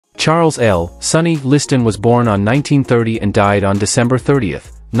Charles L. Sonny Liston was born on 1930 and died on December 30,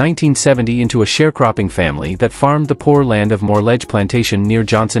 1970 into a sharecropping family that farmed the poor land of Morledge Plantation near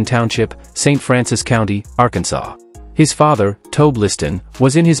Johnson Township, St. Francis County, Arkansas. His father, Tobe Liston,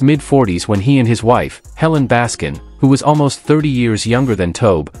 was in his mid-40s when he and his wife, Helen Baskin, who was almost 30 years younger than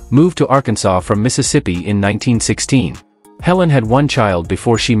Tobe, moved to Arkansas from Mississippi in 1916. Helen had one child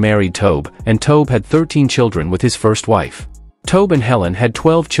before she married Tobe, and Tobe had 13 children with his first wife. Tobe and Helen had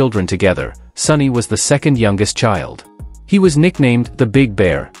 12 children together. Sonny was the second youngest child. He was nicknamed the Big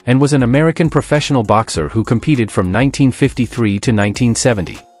Bear, and was an American professional boxer who competed from 1953 to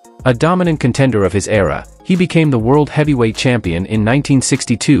 1970. A dominant contender of his era, he became the world heavyweight champion in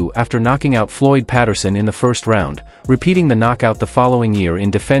 1962 after knocking out Floyd Patterson in the first round, repeating the knockout the following year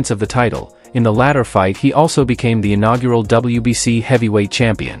in defense of the title. In the latter fight he also became the inaugural WBC heavyweight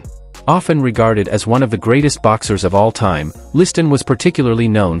champion. Often regarded as one of the greatest boxers of all time, Liston was particularly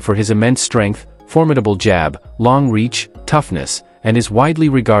known for his immense strength, formidable jab, long reach, toughness, and is widely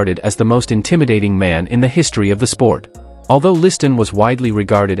regarded as the most intimidating man in the history of the sport. Although Liston was widely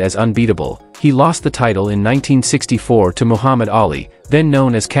regarded as unbeatable, he lost the title in 1964 to Muhammad Ali, then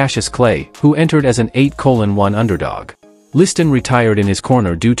known as Cassius Clay, who entered as an 8-1 underdog. Liston retired in his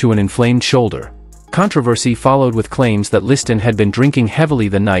corner due to an inflamed shoulder. Controversy followed with claims that Liston had been drinking heavily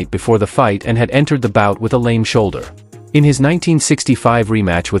the night before the fight and had entered the bout with a lame shoulder. In his 1965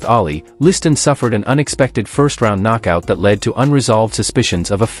 rematch with Ali, Liston suffered an unexpected first-round knockout that led to unresolved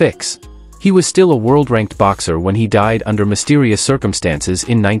suspicions of a fix. He was still a world-ranked boxer when he died under mysterious circumstances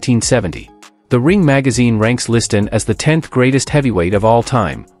in 1970. The Ring magazine ranks Liston as the 10th greatest heavyweight of all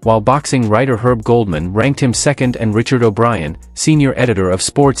time, while boxing writer Herb Goldman ranked him second and Richard O'Brien, senior editor of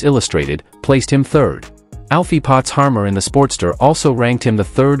Sports Illustrated, placed him third. Alfie Potts Harmer in the Sportster also ranked him the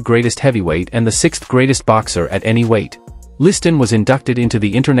third greatest heavyweight and the sixth greatest boxer at any weight. Liston was inducted into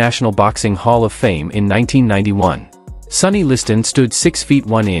the International Boxing Hall of Fame in 1991. Sonny Liston stood 6 feet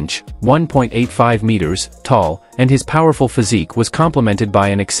 1 inch, 1.85 meters, tall, and his powerful physique was complemented by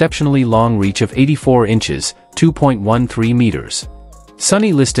an exceptionally long reach of 84 inches, 2.13 meters.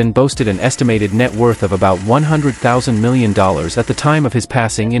 Sonny Liston boasted an estimated net worth of about $100,000 million at the time of his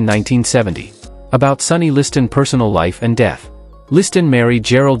passing in 1970. About Sonny Liston personal life and death. Liston married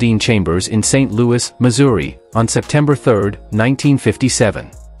Geraldine Chambers in St. Louis, Missouri, on September 3, 1957.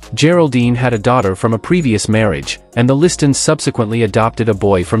 Geraldine had a daughter from a previous marriage, and the Listons subsequently adopted a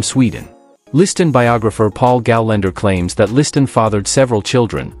boy from Sweden. Liston biographer Paul Gallender claims that Liston fathered several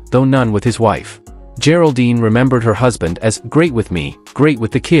children, though none with his wife. Geraldine remembered her husband as "great with me, great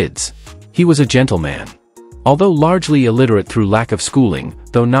with the kids. He was a gentleman." Although largely illiterate through lack of schooling,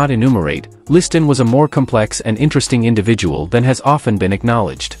 though not enumerate, Liston was a more complex and interesting individual than has often been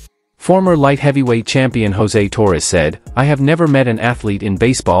acknowledged. Former light heavyweight champion Jose Torres said, "I have never met an athlete in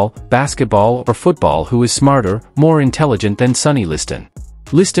baseball, basketball, or football who is smarter, more intelligent than Sonny Liston."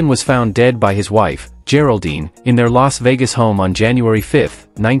 Liston was found dead by his wife, Geraldine, in their Las Vegas home on January 5,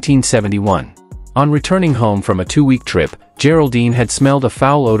 1971. On returning home from a 2-week trip, Geraldine had smelled a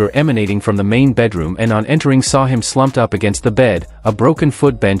foul odor emanating from the main bedroom and on entering saw him slumped up against the bed, a broken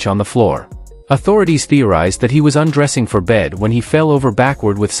foot bench on the floor. Authorities theorized that he was undressing for bed when he fell over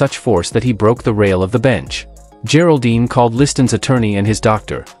backward with such force that he broke the rail of the bench. Geraldine called Liston's attorney and his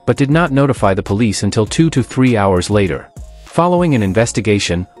doctor, but did not notify the police until 2 to 3 hours later. Following an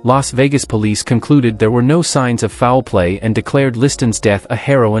investigation, Las Vegas police concluded there were no signs of foul play and declared Liston's death a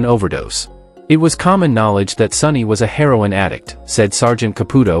heroin overdose. "It was common knowledge that Sonny was a heroin addict," said Sergeant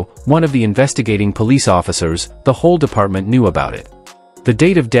Caputo, one of the investigating police officers. "The whole department knew about it." The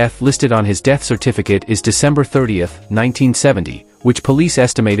date of death listed on his death certificate is December 30, 1970, which police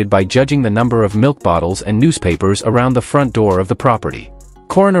estimated by judging the number of milk bottles and newspapers around the front door of the property.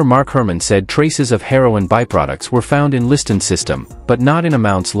 Coroner Mark Herman said traces of heroin byproducts were found in Liston's system, but not in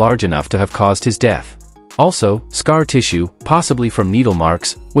amounts large enough to have caused his death. Also, scar tissue, possibly from needle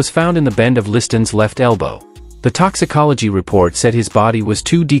marks, was found in the bend of Liston's left elbow. The toxicology report said his body was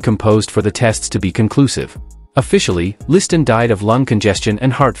too decomposed for the tests to be conclusive. Officially, Liston died of lung congestion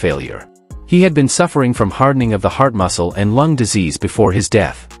and heart failure. He had been suffering from hardening of the heart muscle and lung disease before his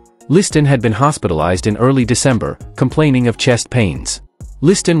death. Liston had been hospitalized in early December, complaining of chest pains.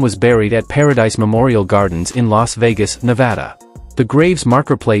 Liston was buried at Paradise Memorial Gardens in Las Vegas, Nevada. The grave's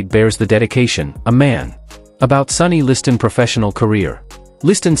marker plate bears the dedication, "A Man." About Sonny Liston professional career.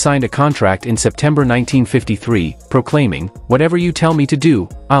 Liston signed a contract in September 1953, proclaiming, "Whatever you tell me to do,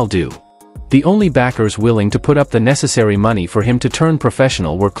 I'll do." The only backers willing to put up the necessary money for him to turn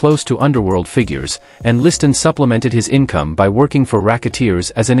professional were close to underworld figures, and Liston supplemented his income by working for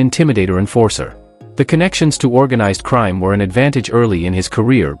racketeers as an intimidator enforcer. The connections to organized crime were an advantage early in his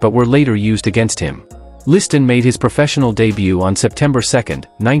career but were later used against him. Liston made his professional debut on September 2,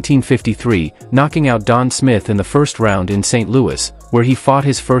 1953, knocking out Don Smith in the first round in St. Louis, where he fought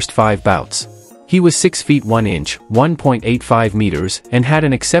his first 5 bouts. He was 6 feet 1 inch, 1.85 meters, and had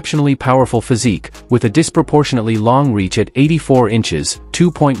an exceptionally powerful physique, with a disproportionately long reach at 84 inches,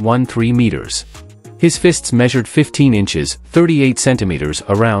 2.13 meters. His fists measured 15 inches, 38 centimeters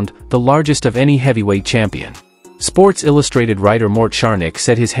around, the largest of any heavyweight champion. Sports Illustrated writer Mort Charnick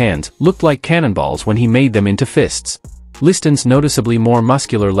said his hands looked like cannonballs when he made them into fists. Liston's noticeably more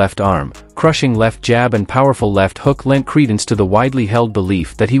muscular left arm, crushing left jab and powerful left hook lent credence to the widely held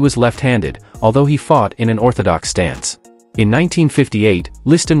belief that he was left-handed, although he fought in an orthodox stance. In 1958,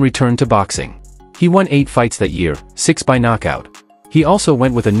 Liston returned to boxing. He won 8 fights that year, 6 by knockout. He also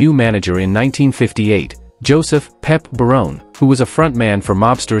went with a new manager in 1958, Joseph "Pep" Barone, who was a frontman for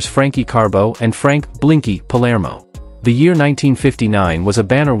mobsters Frankie Carbo and Frank "Blinky" Palermo. The year 1959 was a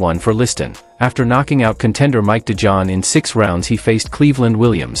banner one for Liston. After knocking out contender Mike DeJohn in 6 rounds, he faced Cleveland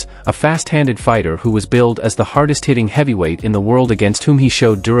Williams, a fast-handed fighter who was billed as the hardest-hitting heavyweight in the world, against whom he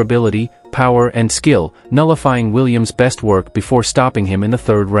showed durability, power and skill, nullifying Williams' best work before stopping him in the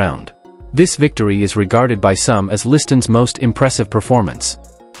 3rd round. This victory is regarded by some as Liston's most impressive performance.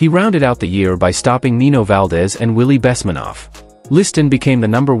 He rounded out the year by stopping Nino Valdez and Willie Besmanoff. Liston became the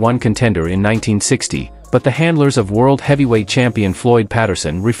 #1 contender in 1960, but the handlers of world heavyweight champion Floyd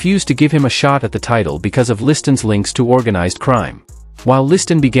Patterson refused to give him a shot at the title because of Liston's links to organized crime. While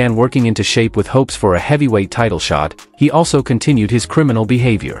Liston began working into shape with hopes for a heavyweight title shot, he also continued his criminal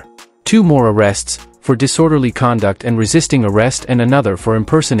behavior. 2 more arrests, for disorderly conduct and resisting arrest, and another for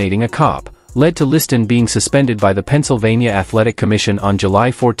impersonating a cop, led to Liston being suspended by the Pennsylvania Athletic Commission on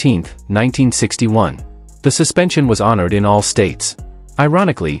July 14, 1961. The suspension was honored in all states.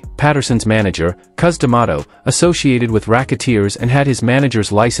 Ironically, Patterson's manager, Cus D'Amato, associated with racketeers and had his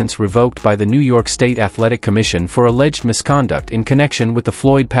manager's license revoked by the New York State Athletic Commission for alleged misconduct in connection with the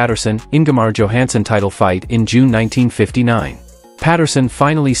Floyd Patterson-Ingemar Johansson title fight in June 1959. Patterson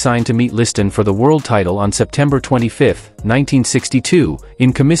finally signed to meet Liston for the world title on September 25, 1962,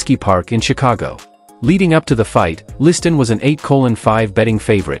 in Comiskey Park in Chicago. Leading up to the fight, Liston was an 8:5 betting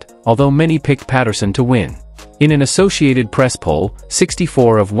favorite, although many picked Patterson to win. In an Associated Press poll,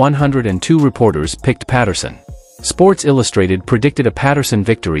 64 of 102 reporters picked Patterson. Sports Illustrated predicted a Patterson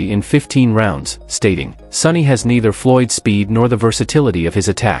victory in 15 rounds, stating, "Sonny has neither Floyd's speed nor the versatility of his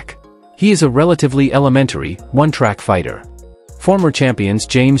attack. He is a relatively elementary, one-track fighter." Former champions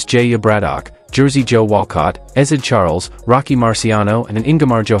James J. Braddock, Jersey Joe Walcott, Ezid Charles, Rocky Marciano and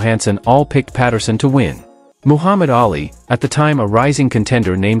Ingemar Johansson all picked Patterson to win. Muhammad Ali, at the time a rising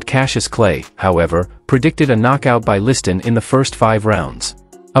contender named Cassius Clay, however, predicted a knockout by Liston in the first 5 rounds.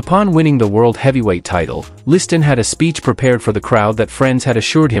 Upon winning the world heavyweight title, Liston had a speech prepared for the crowd that friends had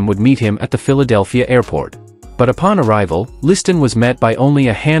assured him would meet him at the Philadelphia airport. But upon arrival, Liston was met by only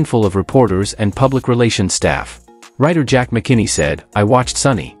a handful of reporters and public relations staff. Writer Jack McKinney said, "I watched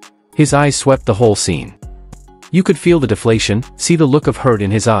Sonny. His eyes swept the whole scene. You could feel the deflation, see the look of hurt in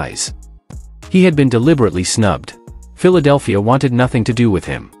his eyes. He had been deliberately snubbed. Philadelphia wanted nothing to do with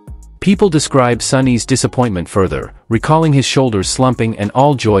him." People describe Sonny's disappointment further, recalling his shoulders slumping and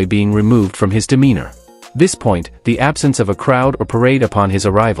all joy being removed from his demeanor. This point, the absence of a crowd or parade upon his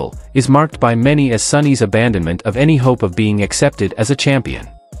arrival, is marked by many as Sonny's abandonment of any hope of being accepted as a champion.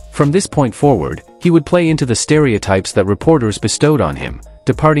 From this point forward, he would play into the stereotypes that reporters bestowed on him,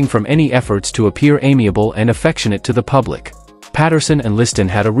 departing from any efforts to appear amiable and affectionate to the public. Patterson and Liston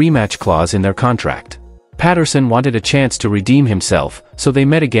had a rematch clause in their contract. Patterson wanted a chance to redeem himself, so they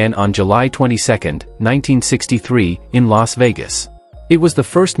met again on July 22, 1963, in Las Vegas. It was the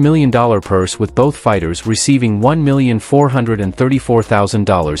first $1 million purse, with both fighters receiving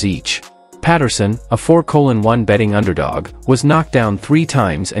 $1,434,000 each. Patterson, a 4:1 betting underdog, was knocked down 3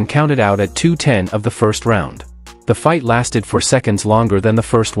 times and counted out at 2:10 of the first round. The fight lasted for seconds longer than the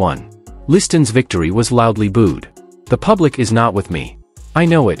first one. Liston's victory was loudly booed. "The public is not with me. I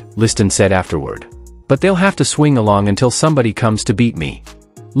know it," Liston said afterward. "But they'll have to swing along until somebody comes to beat me."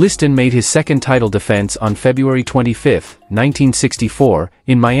 Liston made his second title defense on February 25, 1964,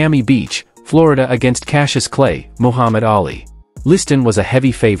 in Miami Beach, Florida, against Cassius Clay, Muhammad Ali. Liston was a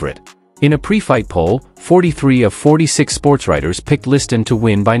heavy favorite. In a pre-fight poll, 43 of 46 sportswriters picked Liston to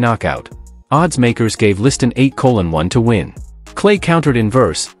win by knockout. Odds makers gave Liston 8:1 to win. Clay countered in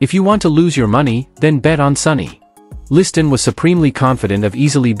verse, "If you want to lose your money, then bet on Sonny." Liston was supremely confident of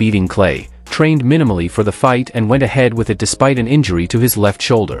easily beating Clay, trained minimally for the fight and went ahead with it despite an injury to his left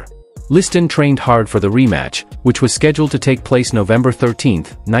shoulder. Liston trained hard for the rematch, which was scheduled to take place November 13,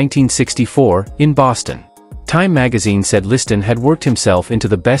 1964, in Boston. Time magazine said Liston had worked himself into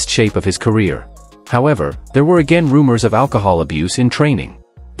the best shape of his career. However, there were again rumors of alcohol abuse in training.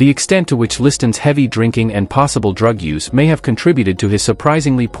 The extent to which Liston's heavy drinking and possible drug use may have contributed to his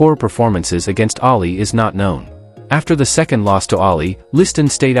surprisingly poor performances against Ali is not known. After the second loss to Ali, Liston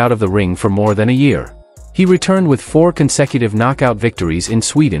stayed out of the ring for more than a year. He returned with 4 consecutive knockout victories in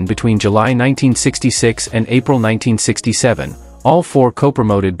Sweden between July 1966 and April 1967, all 4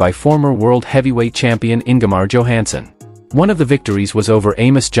 co-promoted by former world heavyweight champion Ingemar Johansson. One of the victories was over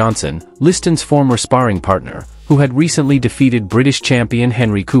Amos Johnson, Liston's former sparring partner, who had recently defeated British champion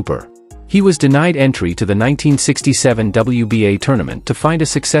Henry Cooper. He was denied entry to the 1967 WBA tournament to find a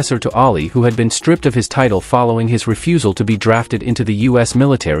successor to Ali, who had been stripped of his title following his refusal to be drafted into the U.S.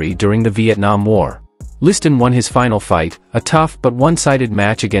 military during the Vietnam War. Liston won his final fight, a tough but one-sided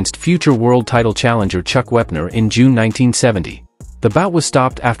match against future world title challenger Chuck Wepner in June 1970. The bout was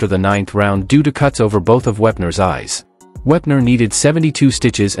stopped after the 9th round due to cuts over both of Wepner's eyes. Wepner needed 72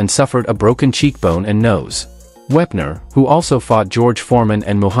 stitches and suffered a broken cheekbone and nose. Wepner, who also fought George Foreman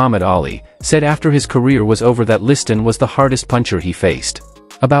and Muhammad Ali, said after his career was over that Liston was the hardest puncher he faced.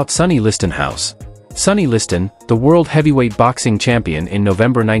 About Sonny Liston House. Sonny Liston, the world heavyweight boxing champion in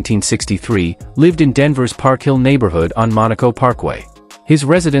November 1963, lived in Denver's Park Hill neighborhood on Monaco Parkway. His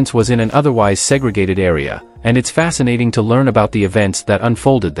residence was in an otherwise segregated area, and it's fascinating to learn about the events that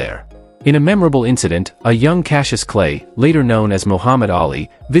unfolded there. In a memorable incident, a young Cassius Clay, later known as Muhammad Ali,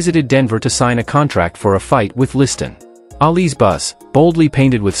 visited Denver to sign a contract for a fight with Liston. Ali's bus, boldly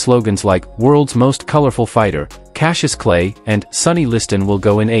painted with slogans like "World's Most Colorful Fighter," "Cassius Clay," and "Sonny Liston will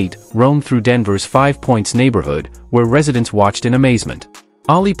go in 8," roamed through Denver's 5 Points neighborhood, where residents watched in amazement.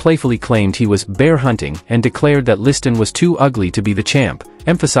 Ali playfully claimed he was bear hunting and declared that Liston was too ugly to be the champ,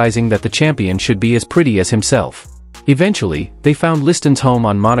 emphasizing that the champion should be as pretty as himself. Eventually, they found Liston's home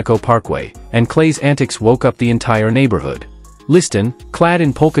on Monaco Parkway, and Clay's antics woke up the entire neighborhood. Liston, clad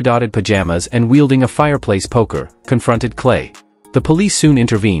in polka-dotted pajamas and wielding a fireplace poker, confronted Clay. The police soon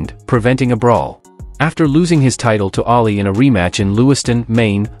intervened, preventing a brawl. After losing his title to Ali in a rematch in Lewiston,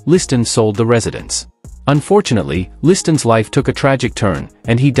 Maine, Liston sold the residence. Unfortunately, Liston's life took a tragic turn,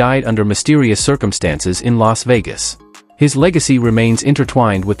 and he died under mysterious circumstances in Las Vegas. His legacy remains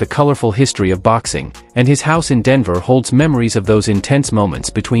intertwined with the colorful history of boxing, and his house in Denver holds memories of those intense moments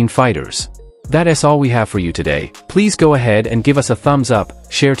between fighters. That's all we have for you today. Please go ahead and give us a thumbs up,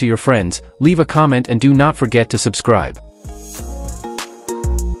 share to your friends, leave a comment, and do not forget to subscribe.